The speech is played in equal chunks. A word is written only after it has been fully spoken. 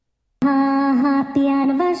happy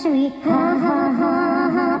anniversary. Ha ha ha,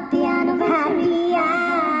 happy anniversary.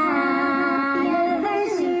 Happy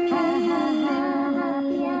anniversary. Ha ha ha,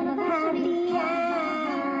 happy anniversary.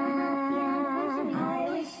 I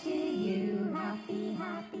wish to you happy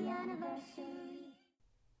anniversary.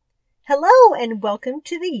 Hello and welcome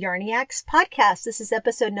to the Yarniacs podcast. This is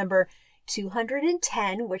episode number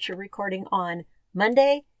 210, which we're recording on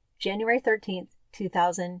Monday, January 13th,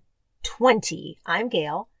 2020. I'm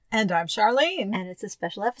Gail. And I'm Charlene. And it's a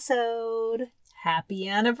special episode. Happy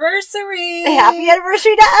anniversary! Happy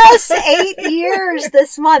anniversary to us! 8 years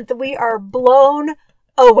this month. We are blown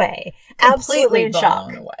away. Absolutely in shock.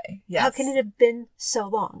 Blown away. Yes. How can it have been so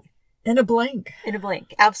long? In a blink. In a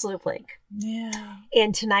blink. Absolute blink. Yeah.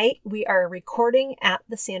 And tonight we are recording at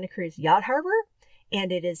the Santa Cruz Yacht Harbor.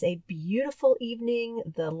 And it is a beautiful evening.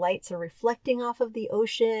 The lights are reflecting off of the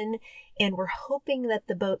ocean. And we're hoping that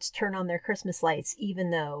the boats turn on their Christmas lights, even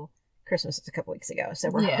though Christmas was a couple weeks ago. So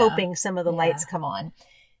we're hoping some of the lights come on.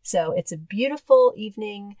 So it's a beautiful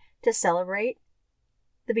evening to celebrate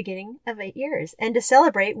the beginning of 8 years. And to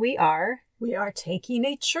celebrate, we are taking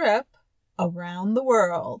a trip around the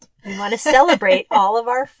world. We want to celebrate all of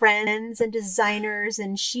our friends and designers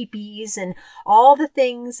and sheepies and all the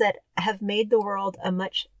things that have made the world a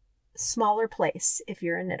much smaller place if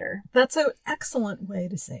you're a knitter. That's an excellent way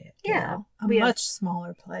to say it. Gail. Yeah. A much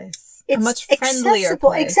smaller place. It's a much friendlier accessible.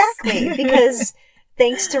 place. Exactly. Because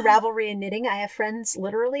thanks to Ravelry and Knitting, I have friends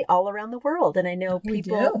literally all around the world. And I know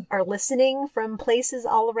people are listening from places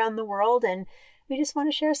all around the world. And we just want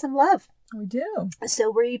to share some love. We do. So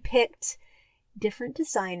we picked different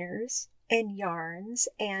designers and yarns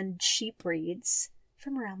and sheep breeds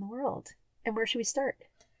from around the world. And where should we start?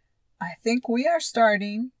 I think we are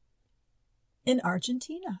starting in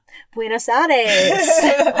Argentina. Buenos Aires,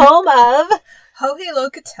 home of Joji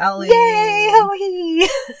Locatelli. Yay, Joji!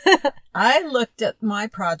 I looked at my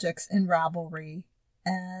projects in Ravelry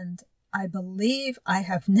and I believe I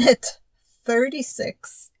have knit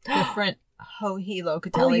 36 different Joji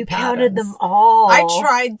Locatelli Oh, you patterns. counted them all. I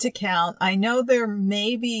tried to count. I know there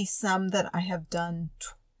may be some that I have done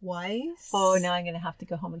twice. Oh, now I'm going to have to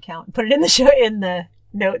go home and count and put it in the show, in the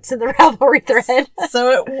notes in the Ravelry thread.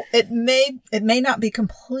 So it may not be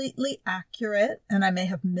completely accurate, and I may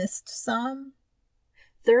have missed some.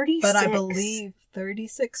 36. But I believe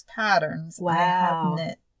 36 patterns I have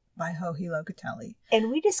knit by Joji Locatelli.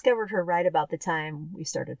 And we discovered her right about the time we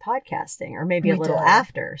started podcasting, or maybe a little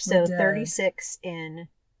after. So 36 in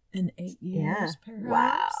 8 years, perhaps.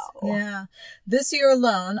 Wow. Yeah. This year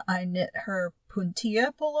alone, I knit her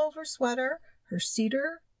puntilla pullover sweater, her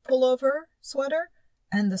cedar pullover sweater,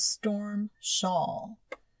 and the storm shawl.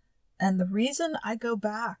 And the reason I go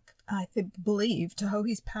back, I believe, to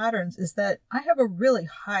Joji's patterns is that I have a really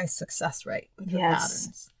high success rate with her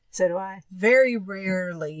patterns. So do I. Very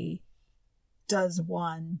rarely does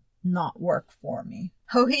one not work for me.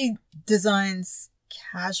 Joji designs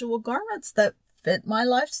casual garments that fit my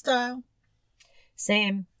lifestyle.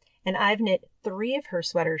 Same. And I've knit 3 of her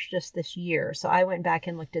sweaters just this year. So I went back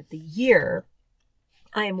and looked at the year.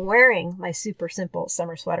 I am wearing my super simple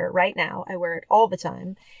summer sweater right now. I wear it all the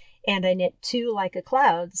time. And I knit 2 Leica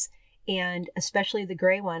Clouds. And especially the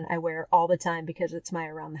gray one I wear all the time because it's my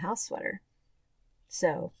around the house sweater.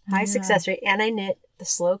 So high success rate. And I knit the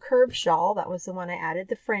slow curve shawl. That was the one I added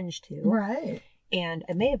the fringe to. Right. And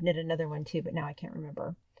I may have knit another one too, but now I can't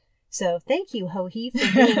remember. So thank you, Joji,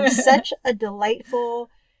 for being such a delightful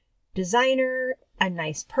designer, a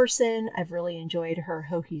nice person. I've really enjoyed her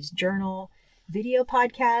Joji's Journal video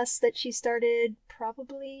podcast that she started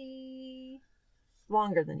probably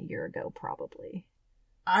longer than a year ago, probably.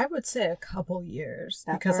 I would say a couple years,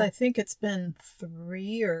 because I think it's been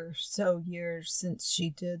 3 or so years since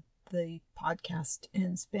she did the podcast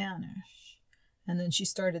in Spanish. And then she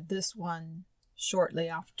started this one shortly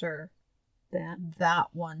after that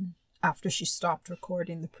one, after she stopped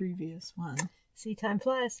recording the previous one. See, time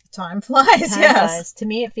flies. Time flies, yes. To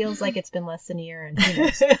me, it feels like it's been less than a year, and who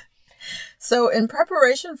knows? So in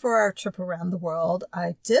preparation for our trip around the world,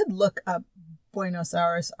 I did look up Buenos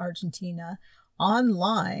Aires, Argentina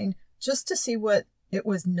online just to see what it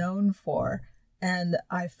was known for. And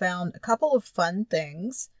I found a couple of fun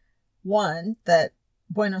things. One, that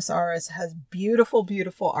Buenos Aires has beautiful,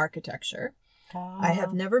 beautiful architecture. I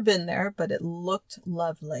have never been there, but it looked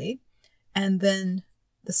lovely. And then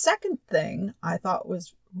the second thing I thought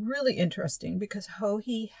was really interesting, because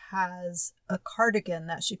Joji has a cardigan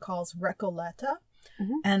that she calls Recoleta,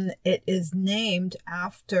 and it is named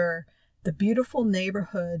after the beautiful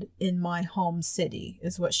neighborhood in my home city,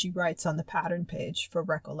 is what she writes on the pattern page for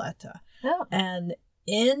Recoleta. And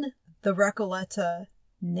in the Recoleta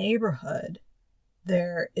neighborhood,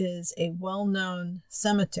 there is a well-known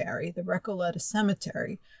cemetery, the Recoleta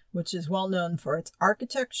Cemetery, which is well known for its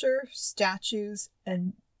architecture, statues,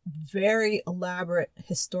 and very elaborate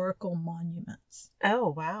historical monuments. Oh,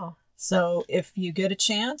 wow. So if you get a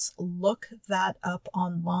chance, look that up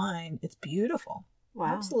online. It's beautiful. Wow.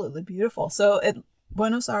 Absolutely beautiful. So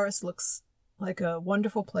Buenos Aires looks like a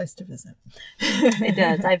wonderful place to visit. It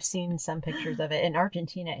does. I've seen some pictures of it. And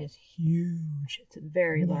Argentina is huge. It's a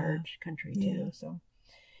very large country, too. Yeah. So,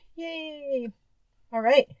 yay. All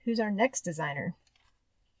right. Who's our next designer?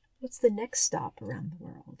 What's the next stop around the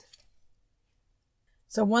world?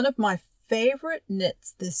 So one of my favorite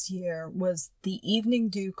knits this year was the Evening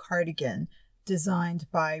Dew cardigan designed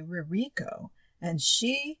by Ririko, and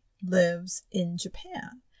she lives in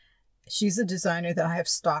Japan. She's a designer that I have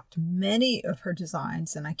stocked many of her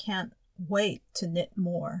designs, and I can't wait to knit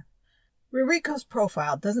more. Ririko's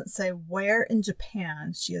profile doesn't say where in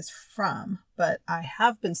Japan she is from, but I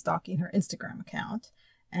have been stalking her Instagram account,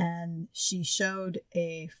 and she showed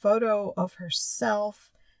a photo of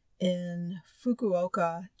herself in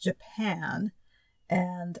Fukuoka, Japan,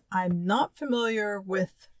 and I'm not familiar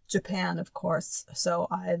with Japan, of course, so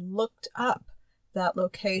I looked up that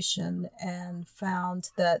location and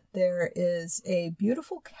found that there is a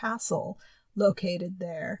beautiful castle located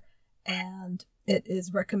there, and it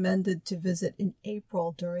is recommended to visit in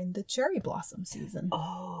April during the cherry blossom season.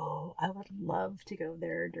 Oh, I would love to go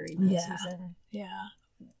there during that season. Yeah.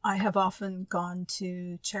 I have often gone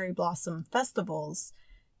to cherry blossom festivals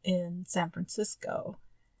in San Francisco,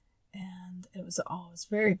 and it was always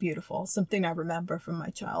very beautiful. Something I remember from my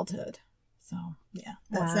childhood. So, yeah,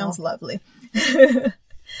 that sounds lovely.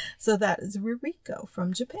 So that is Ririko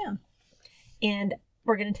from Japan. And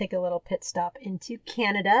we're going to take a little pit stop into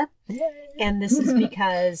Canada. Yay. And this is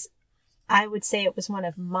because I would say it was one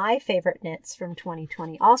of my favorite knits from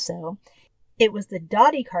 2020 also. It was the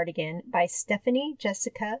Dottie cardigan by Stephanie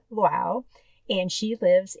Jessica Luau, and she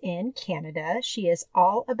lives in Canada. She is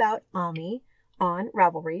all about Ami on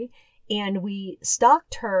Ravelry, and we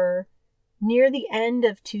stocked her near the end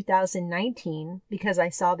of 2019 because I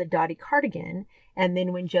saw the Dottie cardigan, and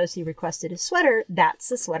then when Josie requested a sweater, that's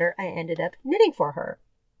the sweater I ended up knitting for her.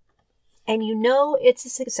 And you know it's a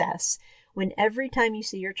success when every time you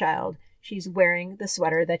see your child, she's wearing the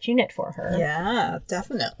sweater that you knit for her. Yeah,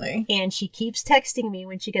 definitely. And she keeps texting me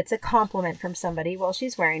when she gets a compliment from somebody while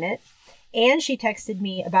she's wearing it. And she texted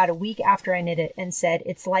me about a week after I knit it and said,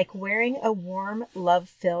 it's like wearing a warm,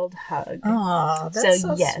 love-filled hug. Oh, that's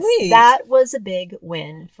so yes, sweet. That was a big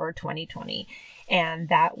win for 2020. And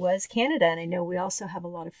that was Canada. And I know we also have a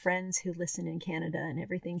lot of friends who listen in Canada and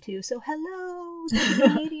everything too. So hello to the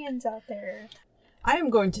Canadians out there. I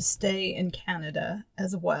am going to stay in Canada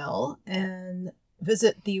as well and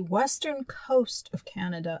visit the western coast of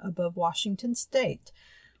Canada above Washington State.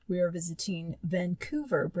 We are visiting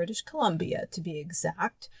Vancouver, British Columbia, to be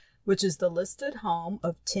exact, which is the listed home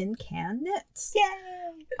of Tin Can Knits.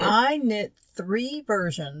 Yay! I knit 3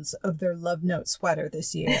 versions of their Love Note sweater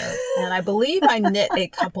this year, and I believe I knit a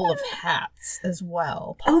couple of hats as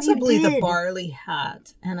well, possibly the barley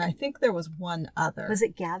hat, and I think there was one other. Was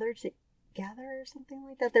it Gather or something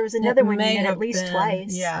like that? There was another one you knit at least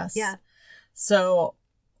twice. Yes. Yeah. So,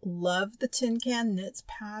 love the Tin Can Knits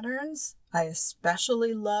patterns. I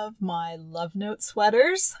especially love my Love Note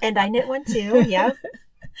sweaters. And I knit one too, yeah.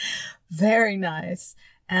 Very nice.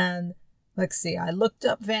 And let's see, I looked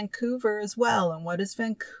up Vancouver as well. And what is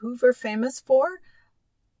Vancouver famous for?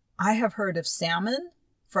 I have heard of salmon,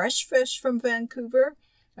 fresh fish from Vancouver.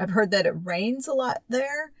 I've heard that it rains a lot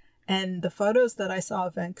there. And the photos that I saw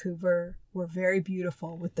of Vancouver were very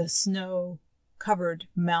beautiful with the snow-covered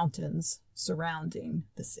mountains surrounding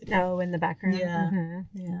the city. Oh, in the background. Yeah. Mm-hmm.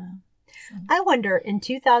 Yeah. So. I wonder in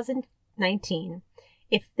 2019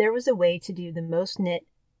 if there was a way to do the most knit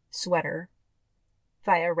sweater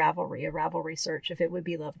via Ravelry, a Ravelry search, if it would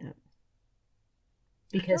be Love Note.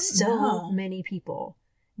 Because so many people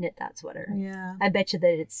knit that sweater. Yeah. I bet you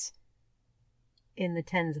that it's in the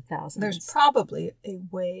tens of thousands. There's probably a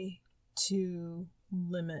way to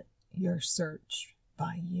limit your search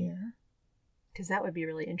by year. Because that would be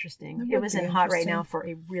really interesting. That It would wasn't be hot right interesting. now for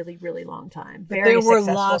a really, really long time. But Very there were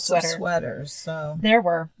successful lots sweater. of sweaters, so. There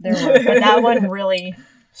were. But that one really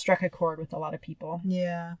struck a chord with a lot of people.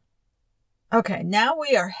 Yeah. Okay, now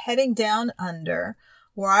we are heading down under,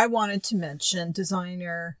 where I wanted to mention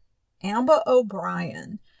designer Amba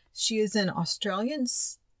O'Brien. She is an Australian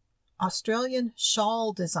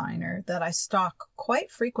shawl designer that I stock quite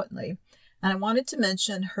frequently. And I wanted to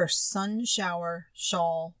mention her sun shower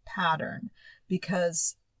shawl pattern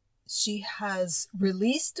because she has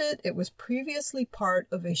released it. It was previously part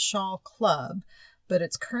of a shawl club, but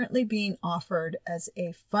it's currently being offered as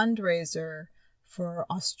a fundraiser for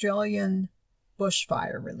Australian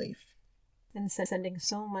bushfire relief. And sending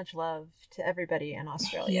so much love to everybody in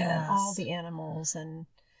Australia Yes. and all the animals, and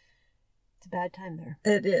it's a bad time there.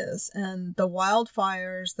 It is. And the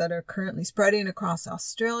wildfires that are currently spreading across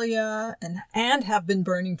Australia and have been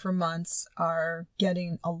burning for months are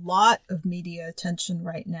getting a lot of media attention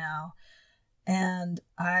right now. And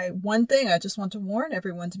one thing I just want to warn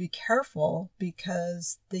everyone to be careful,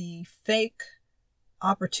 because the fake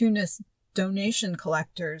opportunist donation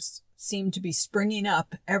collectors seem to be springing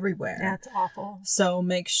up everywhere. That's awful. So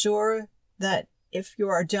make sure that if you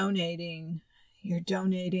are donating, you're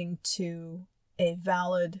donating to a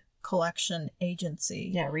valid collection agency.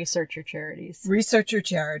 Yeah, research your charities. Research your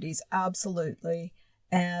charities, absolutely.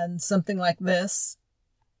 And something like this,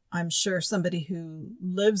 I'm sure somebody who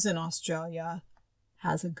lives in Australia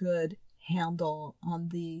has a good handle on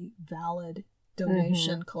the valid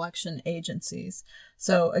donation collection agencies.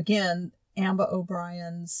 So again, Amba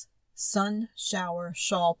O'Brien's Sun Shower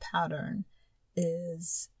Shawl pattern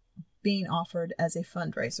is being offered as a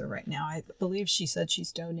fundraiser right now. I believe she said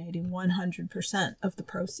she's donating 100% of the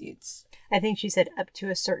proceeds. I think she said up to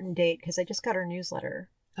a certain date, because I just got her newsletter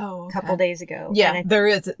Oh, a couple days ago. Yeah, and there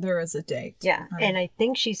is a date. Yeah, and I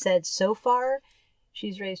think she said so far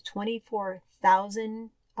she's raised 24,000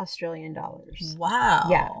 Australian dollars. Wow.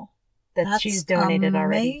 Yeah, That's she's donated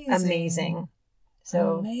already. amazing. Amazing.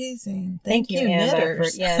 So amazing. thank you, Amba,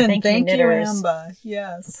 knitters. thank you, knitters. Amba.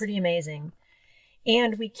 Yes. Pretty amazing.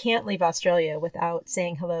 And we can't leave Australia without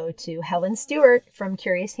saying hello to Helen Stewart from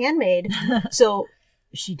Curious Handmade. So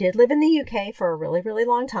she did live in the UK for a really, really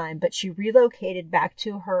long time, but she relocated back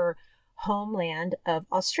to her homeland of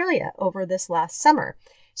Australia over this last summer.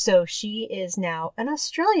 So she is now an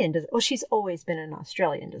Australian, she's always been an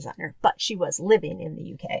Australian designer, but she was living in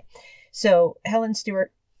the UK. So Helen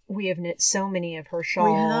Stewart, we have knit so many of her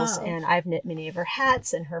shawls, and I've knit many of her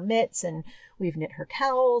hats and her mitts, and we've knit her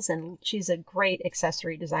cowls, and she's a great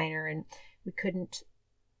accessory designer, and we couldn't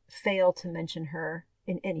fail to mention her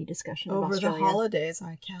in any discussion of Australia. Over the holidays,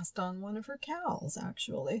 I cast on one of her cowls,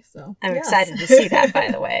 actually. So I'm excited to see that,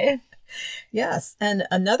 by the way. Yes. And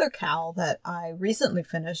another cowl that I recently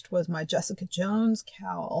finished was my Jessica Jones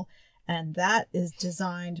cowl, and that is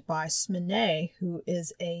designed by Smene, who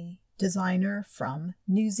is a designer from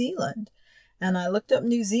New Zealand. And I looked up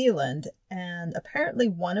New Zealand, and apparently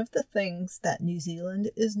one of the things that New Zealand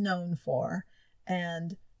is known for,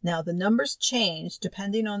 and now the numbers change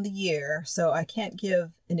depending on the year, so I can't give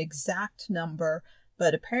an exact number,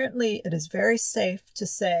 but apparently it is very safe to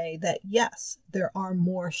say that yes, there are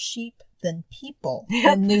more sheep than people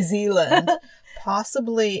in New Zealand,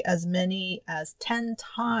 possibly as many as 10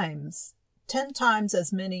 times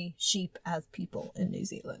as many sheep as people in New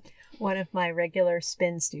Zealand. One of my regular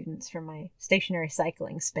spin students from my stationary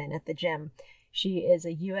cycling spin at the gym, she is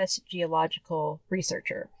a U.S. geological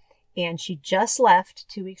researcher, and she just left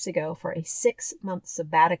 2 weeks ago for a 6-month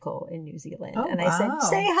sabbatical in New Zealand. Oh, and I said,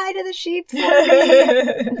 say hi to the sheep for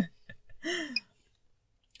me.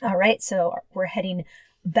 All right, so we're heading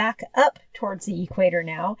back up towards the equator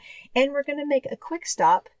now, and we're going to make a quick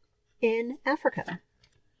stop in Africa.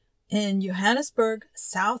 In Johannesburg,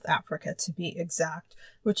 South Africa to be exact,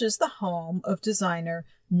 which is the home of designer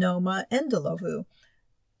Noma Ndlovu.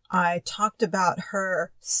 I talked about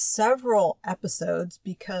her several episodes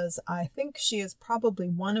because I think she is probably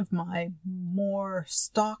one of my more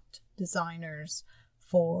stalked designers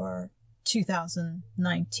for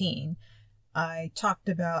 2019. I talked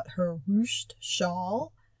about her ruched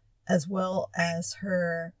shawl as well as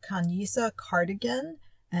her Kanyisa cardigan,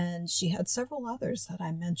 and she had several others that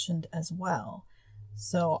I mentioned as well.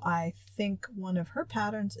 So I think one of her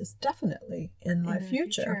patterns is definitely in my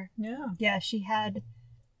future. Yeah, she had,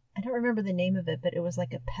 I don't remember the name of it, but it was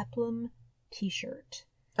like a peplum t-shirt.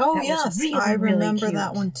 Oh, that yes. really, I remember really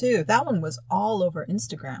that one too. That one was all over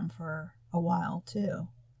Instagram for a while too.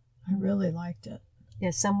 I really liked it.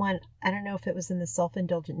 Yeah, someone, I don't know if it was in the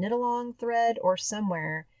Self-Indulgent Knit-Along thread or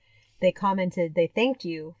somewhere, they commented, they thanked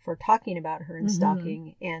you for talking about her in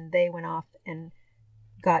stalking, and they went off and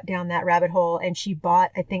got down that rabbit hole, and she bought,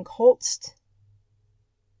 I think, Holst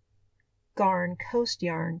Garn Coast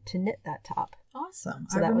yarn to knit that top. Awesome.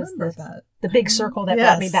 So I that remember was that. The big circle that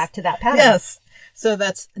brought me back to that pattern. Yes. So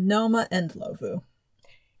that's Noma Ndlovu.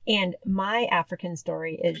 And my African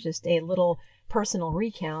story is just a little personal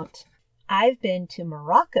recount. I've been to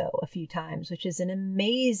Morocco a few times, which is an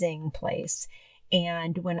amazing place.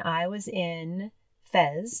 And when I was in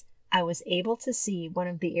Fez, I was able to see one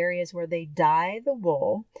of the areas where they dye the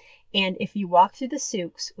wool. And if you walk through the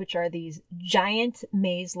souks, which are these giant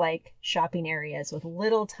maze-like shopping areas with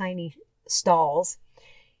little tiny stalls,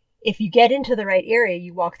 if you get into the right area,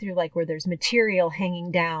 you walk through like where there's material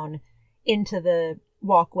hanging down into the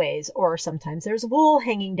walkways, or sometimes there's wool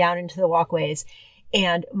hanging down into the walkways.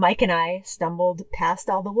 And Mike and I stumbled past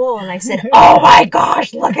all the wool, and I said, "Oh my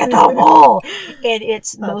gosh, look at the wool!" And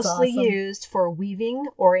it's mostly awesome. used for weaving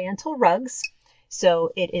oriental rugs.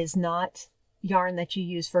 So it is not yarn that you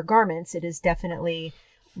use for garments. It is definitely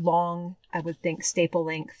long, I would think, staple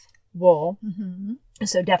length wool. Mm-hmm.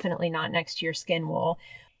 So definitely not next to your skin wool.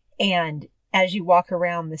 And as you walk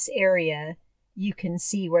around this area, you can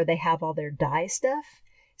see where they have all their dye stuff.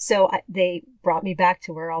 So they brought me back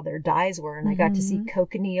to where all their dyes were, and I got to see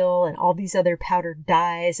cochineal and all these other powdered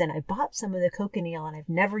dyes, and I bought some of the cochineal, and I've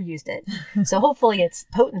never used it. So hopefully its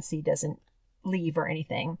potency doesn't leave or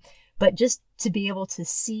anything. But just to be able to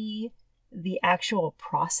see the actual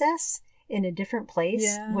process in a different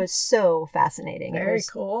place was so fascinating. Very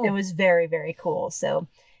cool. It was very, very cool. So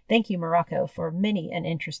thank you, Morocco, for many an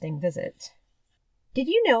interesting visit. Did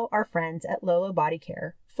you know our friends at Lolo Body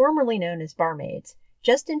Care, formerly known as Barmaids,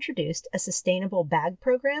 just introduced a sustainable bag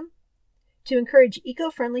program? To encourage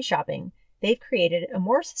eco-friendly shopping, they've created a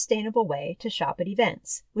more sustainable way to shop at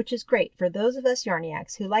events, which is great for those of us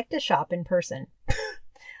Yarniacs who like to shop in person.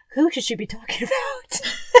 Who should she be talking about?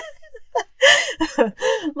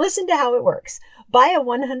 Listen to how it works. Buy a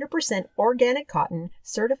 100% organic cotton,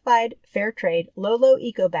 certified fair trade Lolo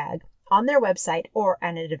Eco bag on their website or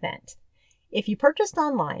at an event. If you purchased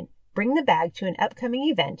online, bring the bag to an upcoming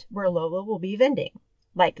event where Lolo will be vending,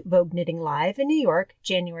 like Vogue Knitting Live in New York,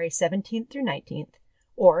 January 17th through 19th,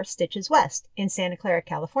 or Stitches West in Santa Clara,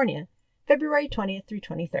 California, February 20th through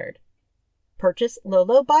 23rd. Purchase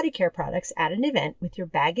Lolo Body Care products at an event with your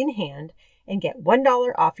bag in hand and get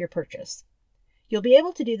 $1 off your purchase. You'll be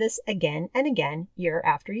able to do this again and again, year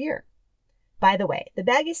after year. By the way, the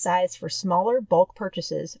bag is sized for smaller bulk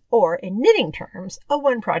purchases, or in knitting terms, a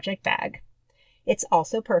one-project bag. It's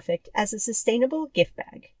also perfect as a sustainable gift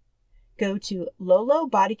bag. Go to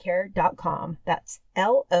lolobodycare.com, that's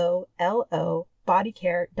Lolo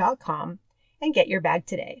bodycare.com, and get your bag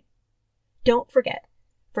today. Don't forget,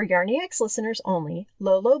 for Yarniacs listeners only,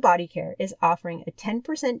 Lolo Body Care is offering a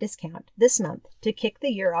 10% discount this month to kick the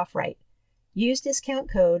year off right. Use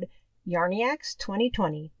discount code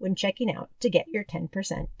Yarniacs2020 when checking out to get your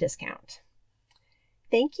 10% discount.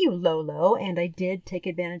 Thank you, Lolo, and I did take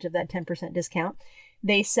advantage of that 10% discount.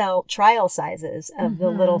 They sell trial sizes of the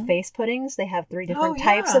little face puddings. They have 3 different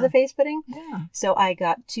types of the face pudding. Yeah. So I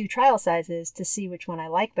got 2 trial sizes to see which one I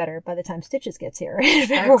like better by the time Stitches gets here in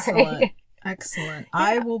February. Excellent.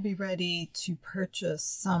 I will be ready to purchase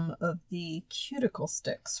some of the cuticle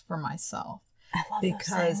sticks for myself. I love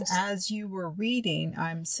because those things. as you were reading,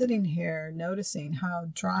 I'm sitting here noticing how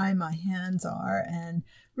dry my hands are and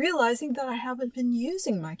realizing that I haven't been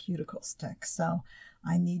using my cuticle stick. So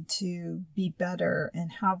I need to be better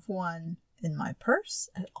and have one in my purse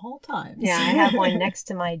at all times. Yeah, I have one next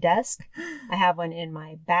to my desk. I have one in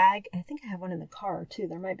my bag. I think I have one in the car too.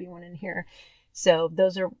 There might be one in here. So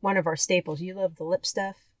those are one of our staples. You love the lip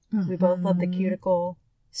stuff. We both love the cuticle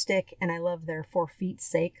stick, and I love their 4 feet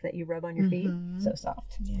sake that you rub on your feet. So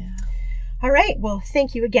soft. Yeah. All right. Well,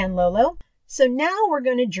 thank you again, Lolo. So now we're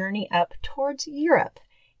going to journey up towards Europe.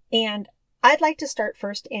 And I'd like to start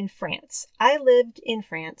first in France. I lived in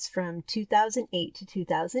France from 2008 to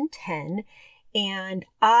 2010, and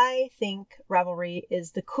I think Ravelry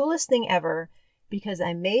is the coolest thing ever because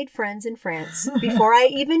I made friends in France before I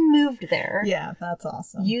even moved there. Yeah, that's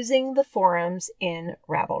awesome. Using the forums in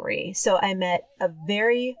Ravelry. So I met a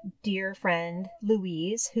very dear friend,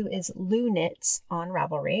 Louise, who is Lou Knits on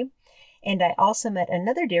Ravelry. And I also met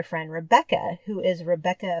another dear friend, Rebecca, who is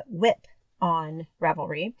Rebecca Whip on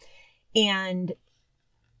Ravelry. And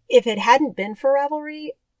if it hadn't been for Ravelry,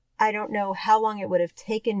 I don't know how long it would have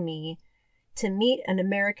taken me to meet an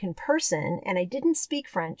American person. And I didn't speak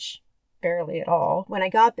French barely at all when I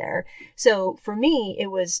got there. So for me,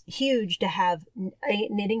 it was huge to have a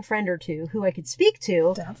knitting friend or two who I could speak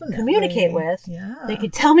to, communicate with. Yeah. They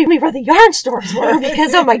could tell me where the yarn stores were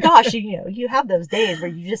because, oh my gosh, you have those days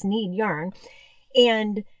where you just need yarn.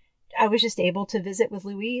 And I was just able to visit with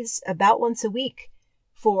Louise about once a week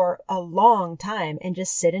for a long time and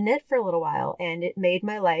just sit and knit for a little while. And it made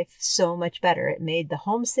my life so much better. It made the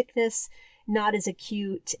homesickness not as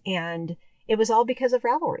acute, and it was all because of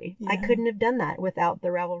Ravelry. I Yeah. couldn't have done that without the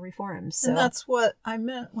Ravelry forums. So. And that's what I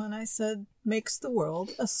meant when I said makes the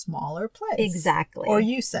world a smaller place. Exactly. Or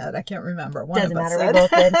you said, I can't remember. One Doesn't of us matter, said. we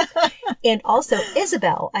both did. And also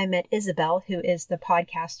Isabel. I met Isabel, who is the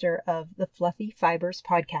podcaster of the Fluffy Fibers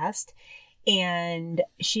podcast. And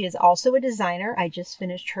she is also a designer. I just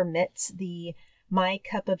finished her mitts, the My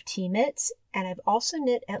Cup of Tea mitts. And I've also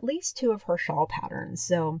knit at least 2 of her shawl patterns.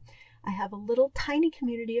 So I have a little tiny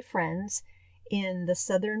community of friends in the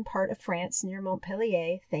southern part of France near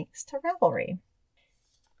Montpellier, thanks to Ravelry.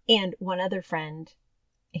 And one other friend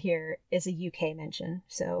here is a UK mention.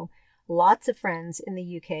 So lots of friends in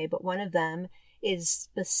the UK, but one of them is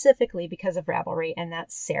specifically because of Ravelry, and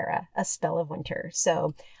that's Sarah, A Spell of Winter.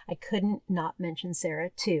 So I couldn't not mention Sarah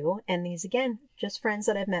too. And these, again, just friends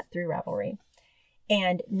that I've met through Ravelry.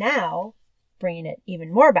 And now, bringing it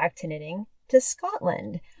even more back to knitting, to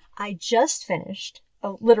Scotland. I just finished,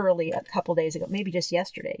 literally a couple days ago, maybe just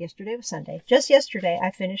yesterday. Yesterday was Sunday. Just yesterday,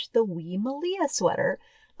 I finished the Wee Malia sweater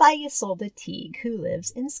by Isolde Teague, who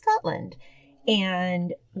lives in Scotland.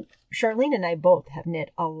 And Charlene and I both have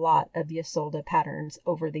knit a lot of Isolde patterns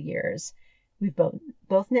over the years. We've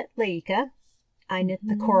both knit Laika. I knit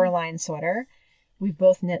the Coraline sweater. We've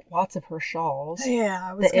both knit lots of her shawls.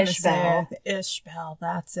 Yeah, I was the going to say Ishbel. the Ishbel.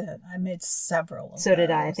 That's it. I made several of So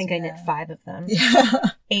did I. I those, think I knit 5 of them.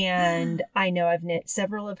 Yeah. And I know I've knit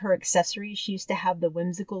several of her accessories. She used to have the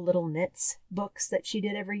Whimsical Little Knits books that she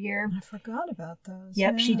did every year. I forgot about those.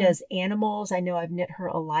 Yep, she Yeah. does animals. I know I've knit her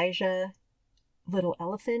Elijah Little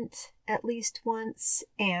Elephant at least once,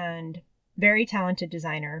 and very talented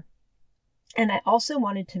designer. And I also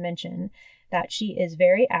wanted to mention that she is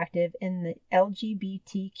very active in the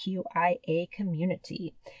LGBTQIA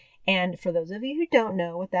community. And for those of you who don't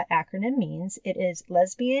know what that acronym means, it is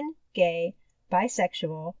lesbian, gay,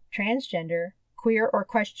 bisexual, transgender, queer or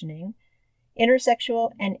questioning,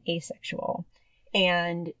 intersexual, and asexual.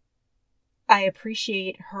 And I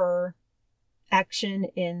appreciate her action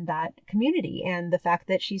in that community and the fact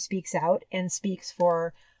that she speaks out and speaks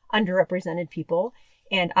for underrepresented people.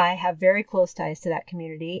 And I have very close ties to that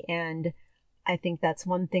community. And I think that's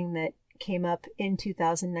one thing that came up in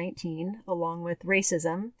 2019, along with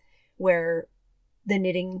racism, where the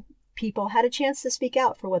knitting people had a chance to speak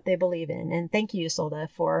out for what they believe in. And thank you, Isolde,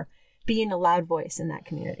 for being a loud voice in that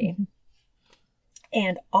community.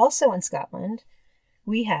 And also in Scotland,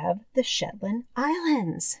 we have the Shetland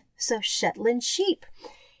Islands. So Shetland sheep.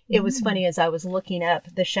 It was funny, as I was looking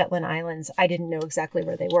up the Shetland Islands, I didn't know exactly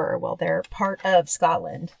where they were. Well, they're part of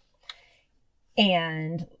Scotland.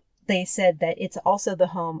 And they said that it's also the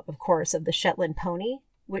home, of course, of the Shetland pony,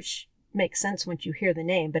 which makes sense once you hear the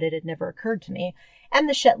name, but it had never occurred to me, and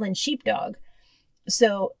the Shetland sheepdog.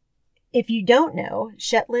 So if you don't know,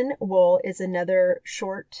 Shetland wool is another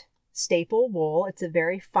short staple wool. It's a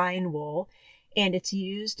very fine wool, and it's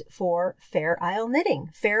used for Fair Isle knitting.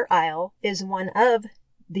 Fair Isle is one of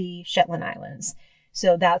the Shetland Islands.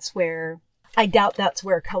 So that's where, I doubt that's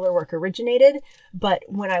where color work originated, but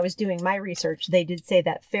when I was doing my research, they did say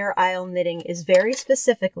that Fair Isle knitting is very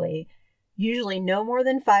specifically usually no more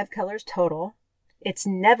than 5 colors total. It's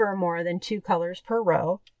never more than 2 colors per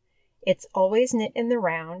row. It's always knit in the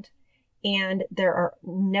round, and there are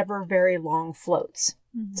never very long floats.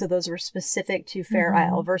 So those were specific to Fair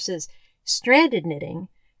Isle versus stranded knitting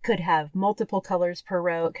could have multiple colors per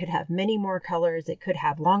row. It could have many more colors. It could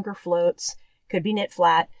have longer floats, could be knit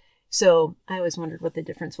flat. So I always wondered what the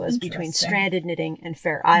difference was between stranded knitting and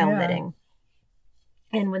Fair Isle knitting.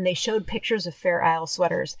 And when they showed pictures of Fair Isle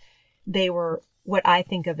sweaters, they were what I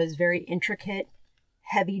think of as very intricate,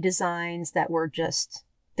 heavy designs that were just,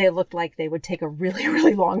 they looked like they would take a really,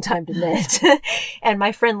 really long time to knit. And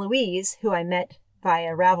my friend Louise, who I met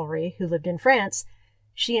via Ravelry, who lived in France,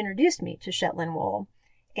 she introduced me to Shetland wool.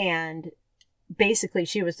 And basically,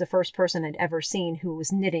 she was the first person I'd ever seen who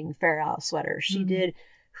was knitting Fair Isle sweaters. She did,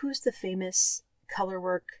 who's the famous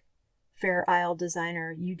colorwork Fair Isle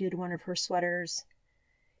designer? You did one of her sweaters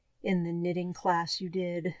in the knitting class you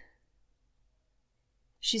did.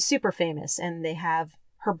 She's super famous, and they have,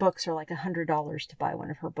 her books are like $100 to buy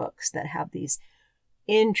one of her books that have these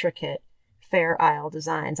intricate Fair Isle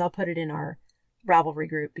designs. I'll put it in our Ravelry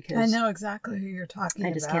group because I know exactly who you're talking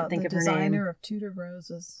about. I just can't think of her name. The designer of Tudor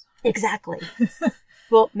Roses. Exactly.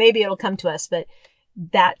 Well, maybe it'll come to us, but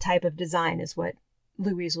that type of design is what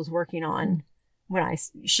Louise was working on when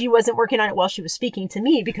she wasn't working on it while she was speaking to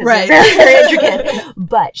me because they're very, very intricate,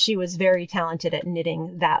 but she was very talented at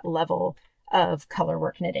knitting that level of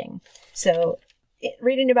colorwork knitting. So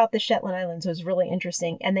reading about the Shetland Islands was really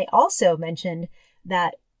interesting. And they also mentioned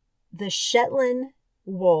that the Shetland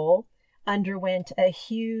wool, underwent a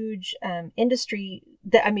huge industry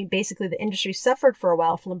basically the industry suffered for a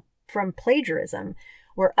while from plagiarism,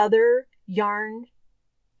 where other yarn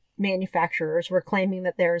manufacturers were claiming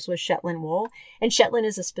that theirs was Shetland wool, and Shetland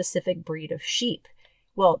is a specific breed of sheep.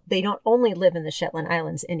 Well, they don't only live in the Shetland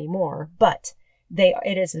Islands anymore, but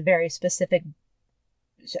it is a very specific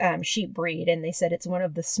sheep breed, and they said it's one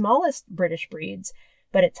of the smallest British breeds,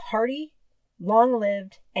 but it's hardy,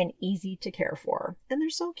 long-lived, and easy to care for. And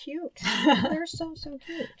they're so cute. They're so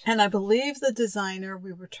cute. And I believe the designer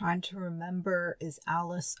we were trying to remember is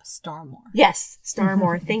Alice Starmore. Yes,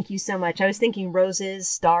 Starmore. Thank you so much. I was thinking roses,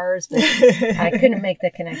 stars, but I couldn't make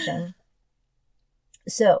the connection.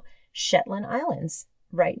 So, Shetland Islands,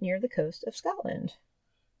 right near the coast of Scotland.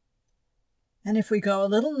 And if we go a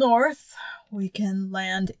little north, we can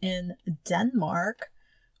land in Denmark,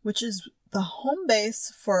 which is the home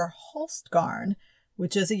base for Holstgarn,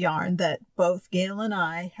 which is a yarn that both Gail and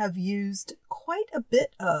I have used quite a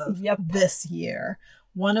bit of this year.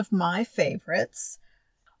 One of my favorites.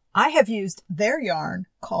 I have used their yarn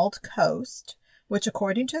called Coast, which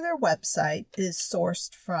according to their website is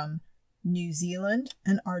sourced from New Zealand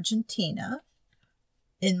and Argentina.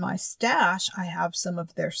 In my stash, I have some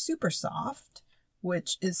of their Super Soft,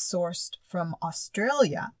 which is sourced from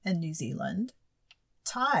Australia and New Zealand.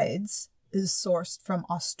 Tides is sourced from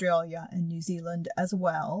Australia and New Zealand as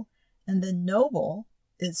well. And then Noble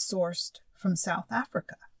is sourced from South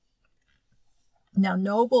Africa. Now,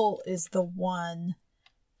 Noble is the one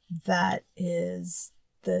that is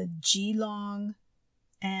the Geelong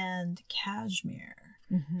and Cashmere,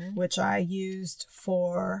 which I used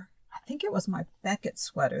for, I think it was my Beckett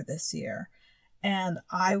sweater this year. And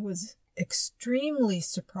I was extremely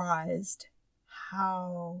surprised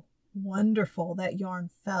how wonderful that yarn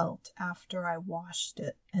felt after I washed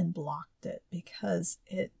it and blocked it, because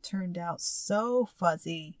it turned out so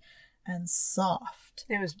fuzzy and soft.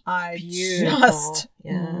 It was beautiful. I just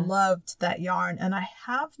loved that yarn, and I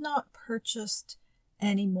have not purchased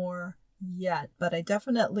any more yet, but I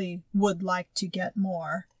definitely would like to get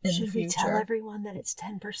more in the future. Should we tell everyone that it's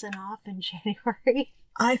 10% off in January?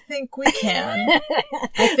 I think we can.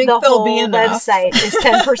 I think there'll be enough. The whole website is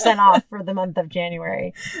 10% off for the month of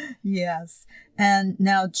January. Yes. And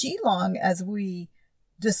now Geelong, as we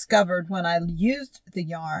discovered when I used the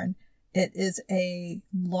yarn, it is a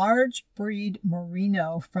large breed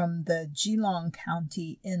merino from the Geelong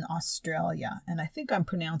County in Australia. And I think I'm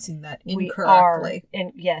pronouncing that incorrectly.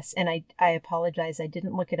 Yes, and I apologize. I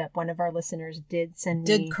didn't look it up. One of our listeners did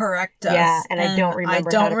correct us. Yeah, and I don't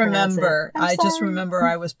remember. I just remember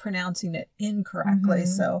I was pronouncing it incorrectly.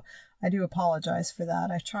 So I do apologize for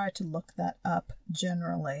that. I try to look that up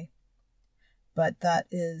generally. But that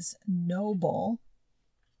is Noble,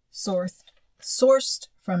 sourced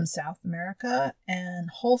from South America,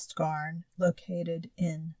 and Holstgarn, located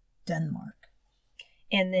in Denmark.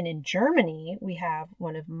 And then in Germany, we have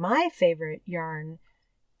one of my favorite yarn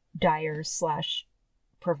dyers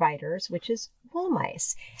 / providers, which is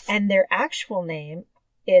Wollmeise. And their actual name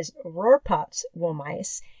is Rohrpotz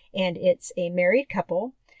Wollmeise, and it's a married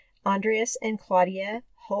couple, Andreas and Claudia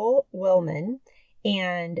Hull-Wellman,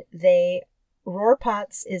 and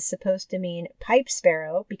Rohrpotz is supposed to mean pipe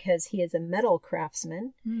sparrow because he is a metal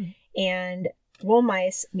craftsman. And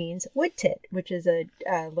Wollmeise means wood tit, which is a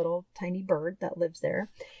little tiny bird that lives there.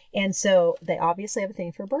 And so they obviously have a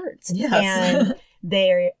thing for birds. Yes. And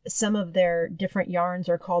some of their different yarns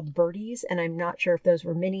are called birdies, and I'm not sure if those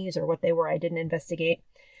were minis or what they were. I didn't investigate.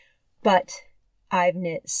 But I've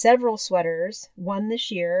knit several sweaters, one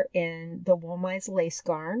this year in the Wollmeise lace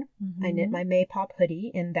yarn. I knit my Maypop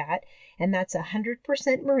hoodie in that, and that's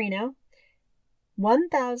 100% merino,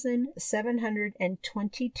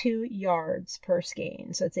 1,722 yards per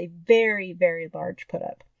skein. So it's a very, very large put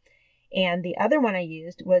up. And the other one I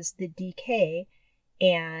used was the DK,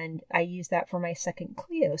 and I used that for my second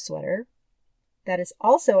Clio sweater. That is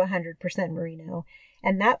also 100% merino,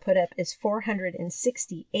 and that put up is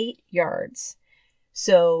 468 yards.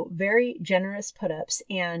 So very generous put-ups.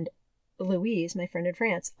 And Louise, my friend in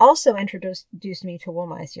France, also introduced me to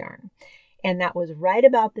Wollmeise yarn. And that was right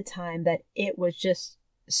about the time that it was just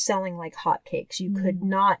selling like hotcakes. You could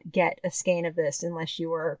not get a skein of this unless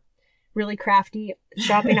you were really crafty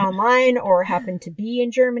shopping online or happened to be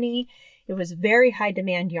in Germany. It was very high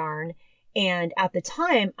demand yarn. And at the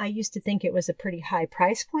time, I used to think it was a pretty high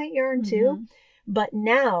price point yarn too. But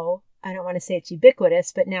now, I don't want to say it's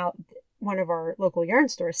ubiquitous, but now one of our local yarn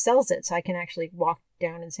stores sells it, so I can actually walk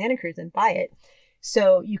down in Santa Cruz and buy it.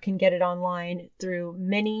 So you can get it online through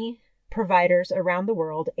many providers around the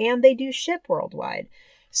world, and they do ship worldwide.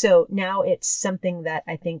 So now it's something that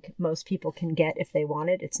I think most people can get if they want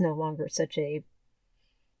it. It's no longer such a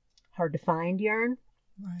hard to find yarn.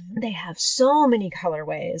 Right. They have so many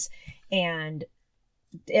colorways and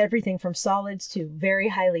everything from solids to very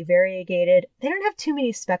highly variegated. They don't have too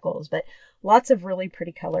many speckles, but lots of really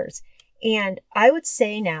pretty colors. And I would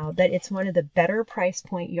say now that it's one of the better price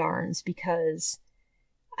point yarns because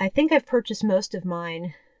I think I've purchased most of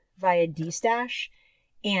mine via D-Stash,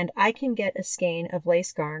 and I can get a skein of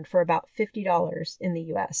lace yarn for about $50 in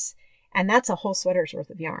the US. And that's a whole sweater's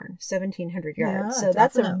worth of yarn, 1,700 yards. Yeah, so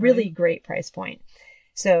that's a definitely. really great price point.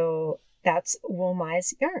 So that's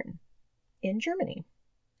Woolmai's yarn in Germany.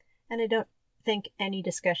 And I don't think any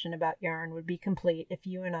discussion about yarn would be complete if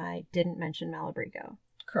you and I didn't mention Malabrigo.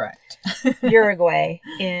 Correct. Uruguay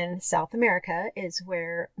in South America is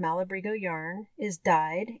where Malabrigo yarn is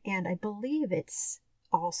dyed, and I believe it's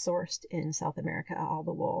all sourced in South America, all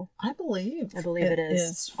the wool. I believe it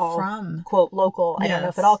is all from, quote, local. I don't know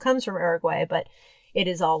if it Yes. all comes from Uruguay, but it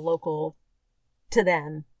is all local to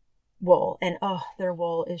them wool. And oh, their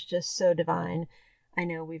wool is just so divine. I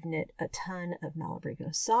know we've knit a ton of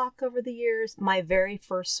Malabrigo sock over the years. My very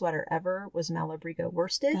first sweater ever was Malabrigo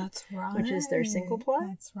worsted. That's right. Which is their single ply.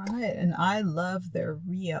 That's right. And I love their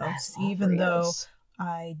Rios, I love even though Rios.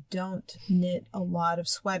 I don't knit a lot of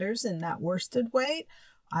sweaters in that worsted weight.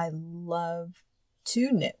 I love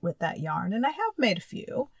to knit with that yarn, and I have made a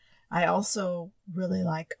few. I also really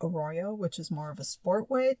like Arroyo, which is more of a sport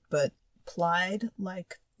weight, but plied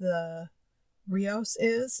like the Rios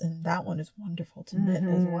is, and that one is wonderful to knit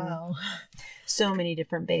as well. So many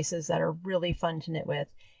different bases that are really fun to knit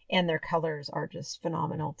with, and their colors are just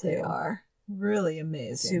phenomenal too. They are really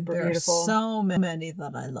amazing. Super there beautiful. Are so many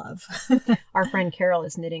that I love. Our friend Carol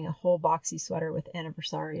is knitting a whole boxy sweater with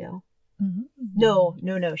Anniversario. Mhm.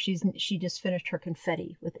 No. She just finished her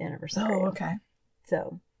confetti with Anniversario. Oh, okay.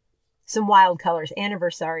 So some wild colors.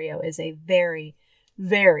 Anniversario is a very,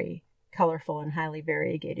 very colorful and highly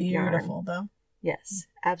variegated yarn. Beautiful, though. Yes,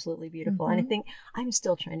 absolutely beautiful. Mhm. And I think I'm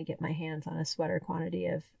still trying to get my hands on a sweater quantity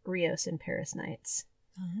of Rios in Paris Nights,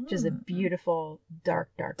 which is a beautiful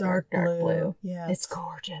dark blue. Yes. It's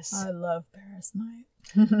gorgeous. I love Paris Night.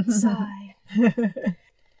 Sigh.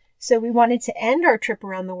 So we wanted to end our trip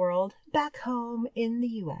around the world back home in the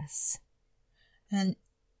U.S. And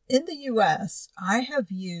in the U.S., I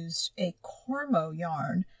have used a Cormo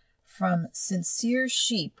yarn from Sincere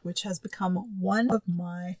Sheep, which has become one of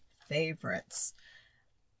my favorites.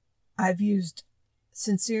 I've used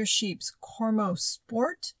Sincere Sheep's Cormo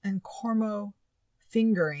Sport and Cormo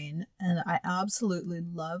Fingering, and I absolutely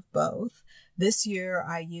love both. This year,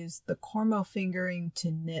 I used the Cormo Fingering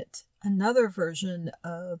to knit another version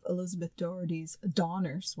of Elizabeth Doherty's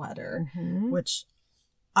Donner sweater, which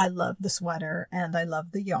I love the sweater and I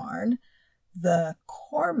love the yarn. The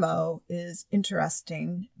Cormo is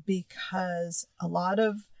interesting because a lot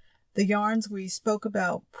of the yarns we spoke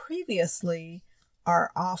about previously are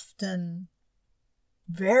often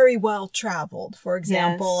very well traveled. For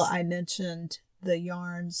example, Yes. I mentioned the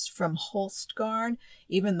yarns from Holst Garn,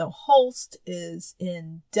 even though Holst is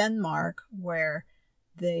in Denmark, where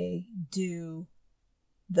they do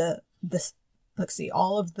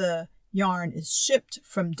all of the yarn is shipped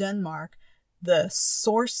from Denmark. The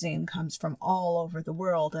sourcing comes from all over the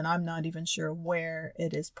world, and I'm not even sure where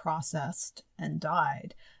it is processed and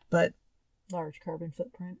dyed. But Large carbon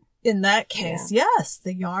footprint. in that case, yes,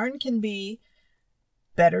 the yarn can be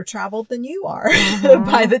better traveled than you are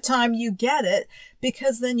by the time you get it,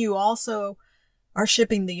 because then you also are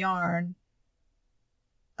shipping the yarn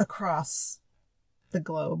across the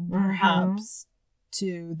globe, perhaps,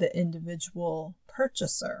 to the individual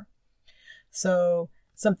purchaser. So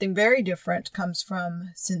something very different comes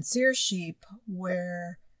from Sincere Sheep,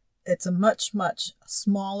 where it's a much, much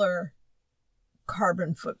smaller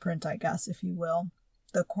carbon footprint, I guess, if you will.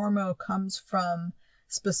 The Cormo comes from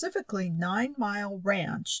specifically 9 Mile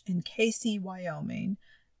Ranch in Casey, Wyoming,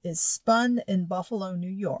 is spun in Buffalo, New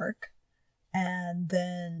York, and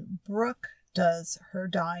then Brooke does her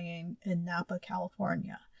dyeing in Napa,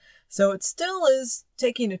 California. So it still is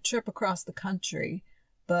taking a trip across the country,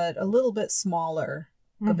 but a little bit smaller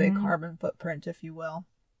of a carbon footprint, if you will.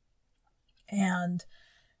 And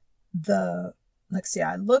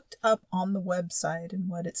I looked up on the website, and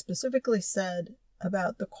what it specifically said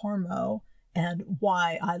about the Cormo and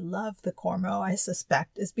why I love the Cormo, I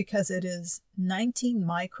suspect, is because it is 19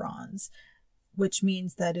 microns, which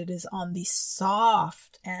means that it is on the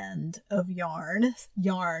soft end of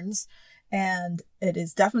yarns, and it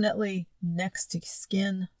is definitely next to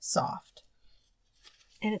skin soft.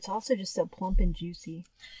 And it's also just so plump and juicy.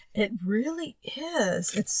 It really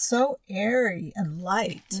is. It's so airy and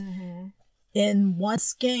light. Mm-hmm. In one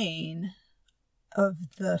skein of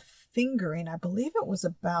the fingering, I believe it was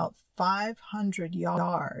about 500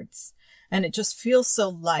 yards. And it just feels so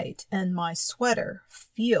light. And my sweater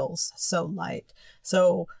feels so light.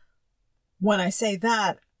 So when I say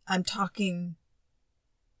that, I'm talking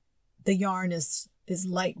the yarn is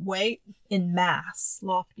lightweight in mass.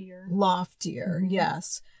 Loftier. Loftier,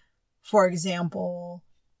 yes. For example,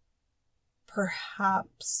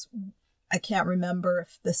 perhaps, I can't remember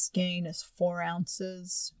if the skein is 4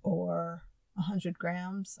 ounces or 100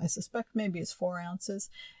 grams. I suspect maybe it's 4 ounces.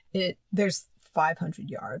 There's 500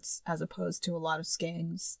 yards as opposed to a lot of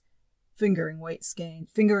skeins, fingering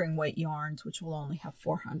weight yarns, which will only have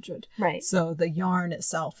 400. Right. So the yarn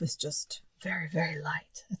itself is just very, very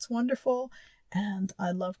light. It's wonderful. And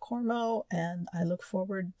I love Cormo, and I look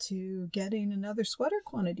forward to getting another sweater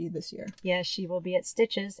quantity this year. Yes, she will be at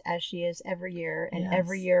Stitches, as she is every year. And Yes.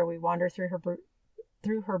 every year we wander through her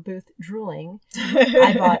booth drooling.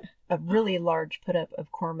 I bought a really large put-up of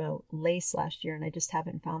Cormo lace last year, and I just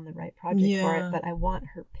haven't found the right project for it. But I want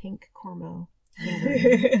her pink Cormo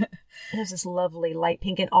fingering. It has this lovely light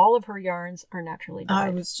pink, and all of her yarns are naturally dyed.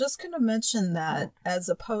 I was just going to mention that as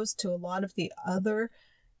opposed to a lot of the other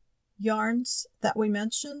yarns that we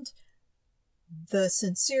mentioned, the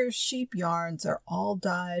Sincere Sheep yarns are all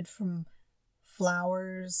dyed from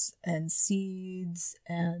flowers and seeds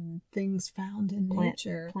and things found in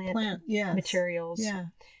nature. Plant yes. materials. Yeah.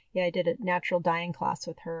 Yeah, I did a natural dyeing class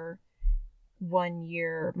with her one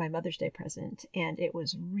year, my Mother's Day present, and it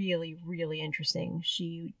was really, really interesting.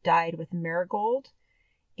 She dyed with marigold,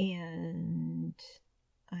 and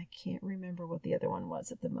I can't remember what the other one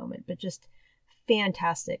was at the moment, but just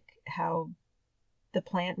fantastic how the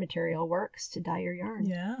plant material works to dye your yarn.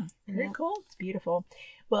 Yeah. Very cool. It's beautiful.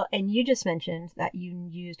 Well, and you just mentioned that you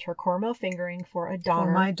used her Cormo fingering for a Donner.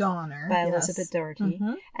 For my Donner. By yes. Elizabeth Doherty.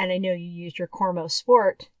 Mm-hmm. And I know you used your Cormo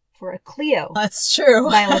Sport for a Cleo. That's true.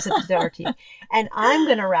 By Elizabeth Doherty. And I'm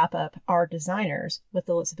going to wrap up our designers with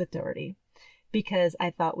Elizabeth Doherty, because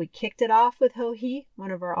I thought we kicked it off with Ho He,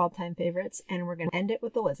 one of our all-time favorites, and we're going to end it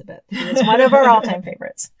with Elizabeth, who is one of our all-time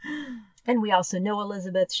favorites. And we also know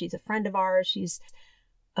Elizabeth. She's a friend of ours. She's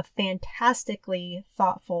a fantastically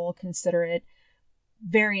thoughtful, considerate,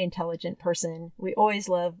 very intelligent person. We always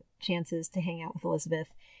love chances to hang out with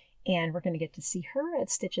Elizabeth. And we're going to get to see her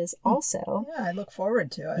at Stitches also. Yeah, I look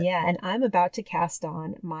forward to it. Yeah, and I'm about to cast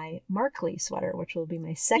on my Markley sweater, which will be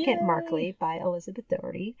my second Yay. Markley by Elizabeth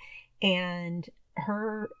Doherty. And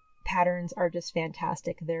her patterns are just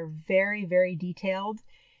fantastic. They're very, very detailed.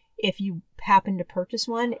 If you happen to purchase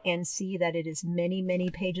one and see that it is many,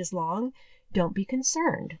 many pages long, don't be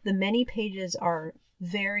concerned. The many pages are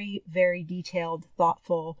very, very detailed,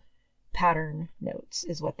 thoughtful pattern notes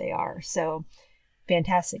is what they are. So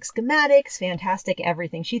fantastic schematics, fantastic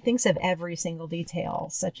everything. She thinks of every single detail,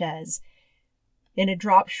 such as in a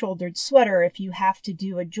drop-shouldered sweater, if you have to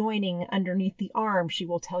do a joining underneath the arm, she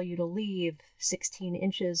will tell you to leave 16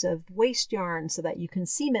 inches of waist yarn so that you can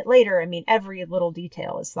seam it later. I mean, every little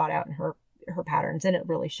detail is thought out in her patterns, and it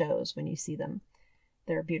really shows when you see them.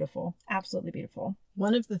 They're beautiful. Absolutely beautiful.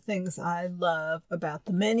 One of the things I love about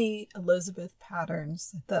the many Elizabeth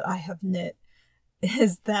patterns that I have knit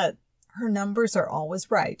is that her numbers are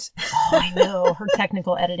always right. Oh, I know. Her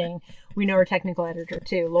technical editing. We know her technical editor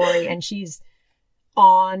too, Lori, and she's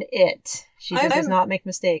on it. She does not make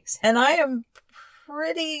mistakes. And I am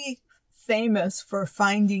pretty famous for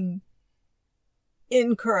finding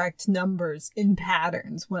incorrect numbers in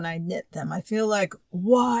patterns when I knit them. I feel like,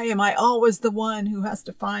 why am I always the one who has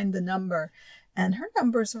to find the number? And her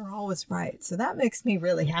numbers are always right. So that makes me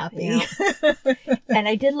really happy. Yeah. And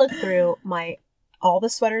I did look through all the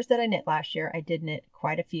sweaters that I knit last year. I did knit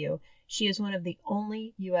quite a few. She is one of the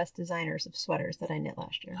only U.S. designers of sweaters that I knit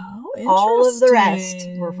last year. Oh, interesting. All of the rest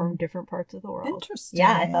were from different parts of the world. Interesting.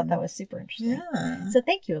 Yeah, I thought that was super interesting. Yeah. So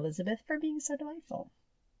thank you, Elizabeth, for being so delightful.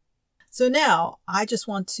 So now I just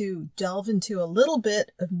want to delve into a little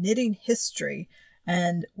bit of knitting history,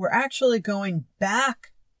 and we're actually going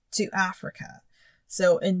back to Africa.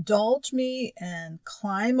 So indulge me and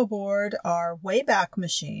climb aboard our Wayback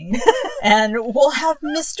Machine, and we'll have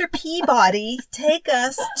Mr. Peabody take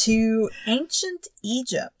us to ancient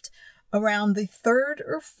Egypt around the 3rd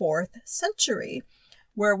or 4th century,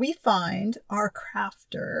 where we find our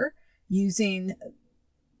crafter using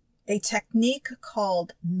a technique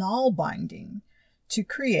called knoll binding to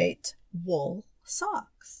create wool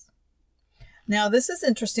socks. Now, this is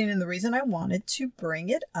interesting, and the reason I wanted to bring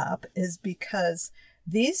it up is because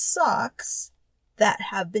these socks that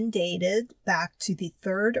have been dated back to the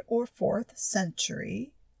 3rd or 4th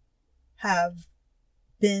century have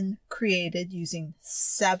been created using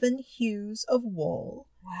 7 hues of wool.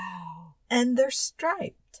 Wow. And they're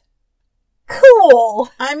striped.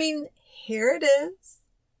 Cool. I mean, here it is.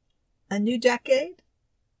 A new decade,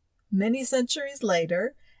 many centuries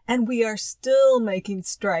later, and we are still making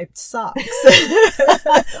striped socks.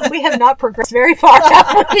 We have not progressed very far,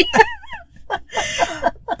 have we?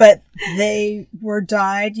 But they were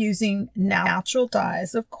dyed using natural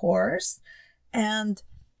dyes, of course. And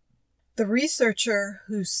the researcher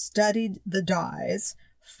who studied the dyes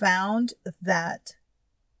found that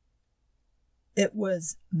it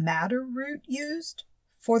was madder root used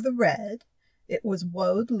for the red, it was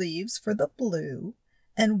woad leaves for the blue,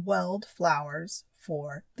 and weld flowers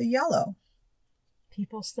for the yellow.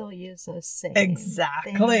 People still use those same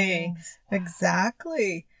Exactly. things.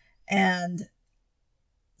 Exactly. And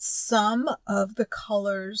some of the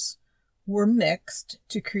colors were mixed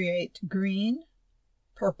to create green,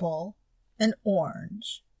 purple, and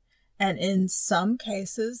orange. And in some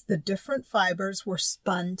cases, the different fibers were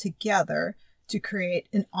spun together to create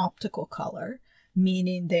an optical color,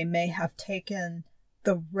 meaning they may have taken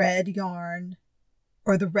the red yarn,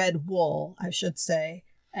 or the red wool, I should say,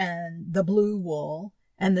 and the blue wool,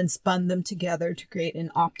 and then spun them together to create an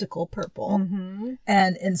optical purple. Mm-hmm.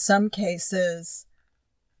 And in some cases,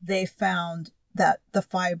 they found that the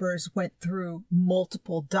fibers went through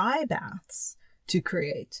multiple dye baths to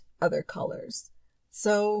create other colors.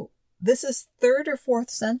 So this is 3rd or 4th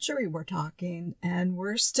century we're talking, and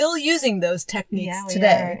we're still using those techniques Yeah, we today,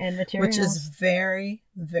 are. And materials. which is very,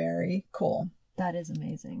 very cool. That is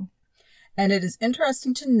amazing. And it is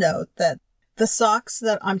interesting to note that the socks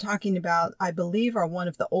that I'm talking about, I believe, are one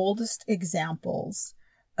of the oldest examples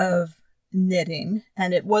of knitting.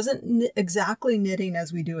 And it wasn't exactly knitting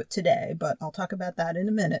as we do it today, but I'll talk about that in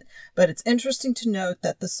a minute. But it's interesting to note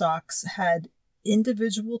that the socks had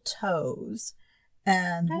individual toes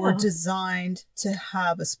and were designed to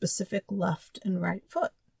have a specific left and right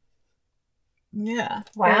foot. Yeah.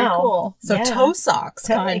 Wow. Very cool. So Yeah. toe socks,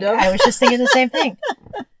 kind of. I was just thinking the same thing.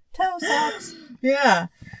 Toe socks. Yeah.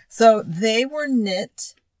 So they were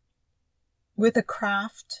knit with a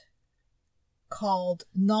craft called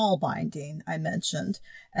null binding, I mentioned.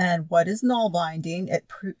 And what is null binding? It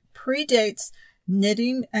predates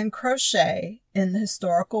knitting and crochet in the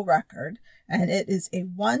historical record. And it is a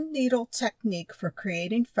one needle technique for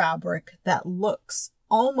creating fabric that looks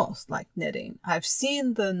almost like knitting. I've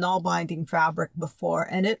seen the null binding fabric before,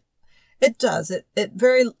 and it does.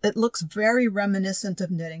 It looks very reminiscent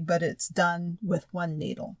of knitting, but it's done with one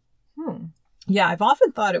needle. Yeah, I've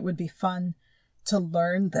often thought it would be fun to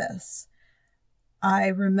learn this. I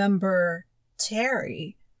remember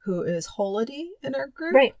Terry, who is Holiday in our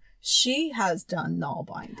group. Right. She has done null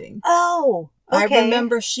binding. Oh, okay. I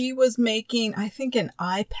remember she was making, I think, an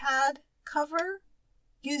iPad cover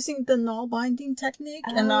using the null binding technique,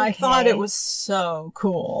 and I thought it was so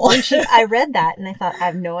cool. I read that and I thought, I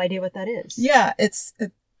have no idea what that is. Yeah, it's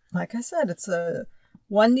like I said, it's a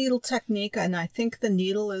one needle technique, and I think the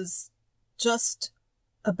needle is just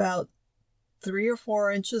about 3 or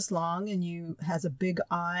 4 inches long, and has a big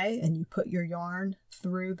eye, and you put your yarn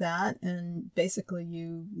through that, and basically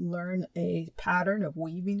you learn a pattern of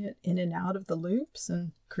weaving it in and out of the loops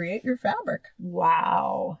and create your fabric.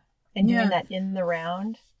 Wow. And doing that in the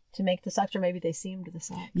round to make the socks, or maybe they seamed the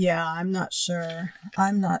socks. Yeah, I'm not sure.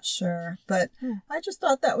 But I just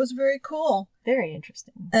thought that was very cool. Very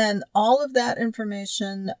interesting. And all of that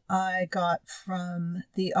information I got from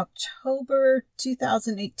the October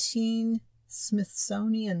 2018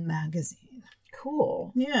 Smithsonian Magazine.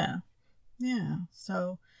 Cool. Yeah.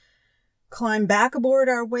 So climb back aboard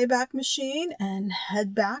our Wayback Machine and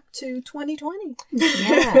head back to 2020.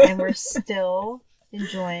 Yeah, and we're still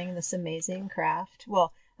enjoying this amazing craft.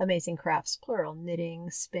 Well, amazing crafts, plural. Knitting,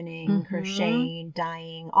 spinning, crocheting,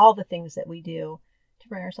 dyeing, all the things that we do to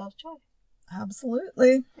bring ourselves joy.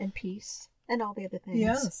 Absolutely. And peace and all the other things.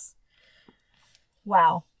 Yes.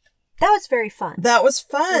 Wow. That was very fun. That was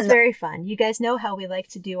fun. It was very fun. You guys know how we like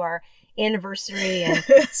to do our anniversary and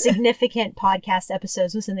significant podcast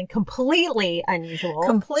episodes with something completely unusual.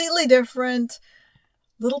 Completely different.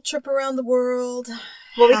 Little trip around the world.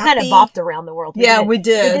 Well, we kind of bopped around the world. We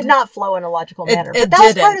did. It did not flow in a logical manner. But that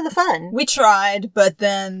was part of the fun. We tried, but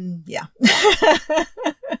then, yeah.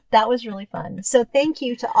 That was really fun. So thank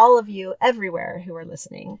you to all of you everywhere who are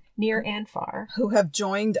listening, near and far. Who have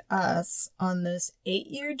joined us on this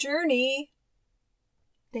 8-year journey.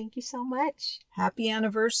 Thank you so much. Happy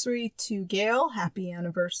anniversary to Gail. Happy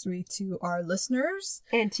anniversary to our listeners.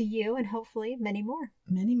 And to you, and hopefully many more.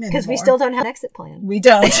 Many more. Because we still don't have an exit plan. We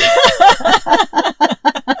don't.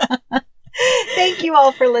 Thank you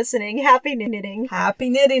all for listening. Happy knitting. Happy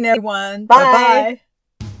knitting, everyone. Bye. Bye-bye.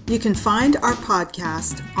 You can find our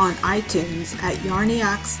podcast on iTunes at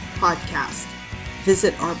Yarniacs Podcast.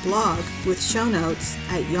 Visit our blog with show notes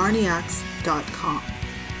at yarniacs.com.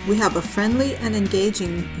 We have a friendly and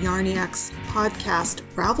engaging Yarniacs podcast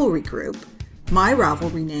Ravelry group. My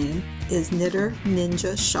Ravelry name is Knitter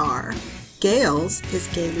Ninja Shar. Gail's is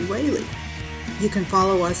Gaily Whaley. You can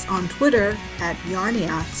follow us on Twitter at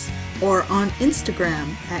Yarniacs or on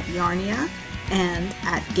Instagram at Yarniac and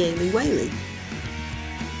at Gaily Whaley.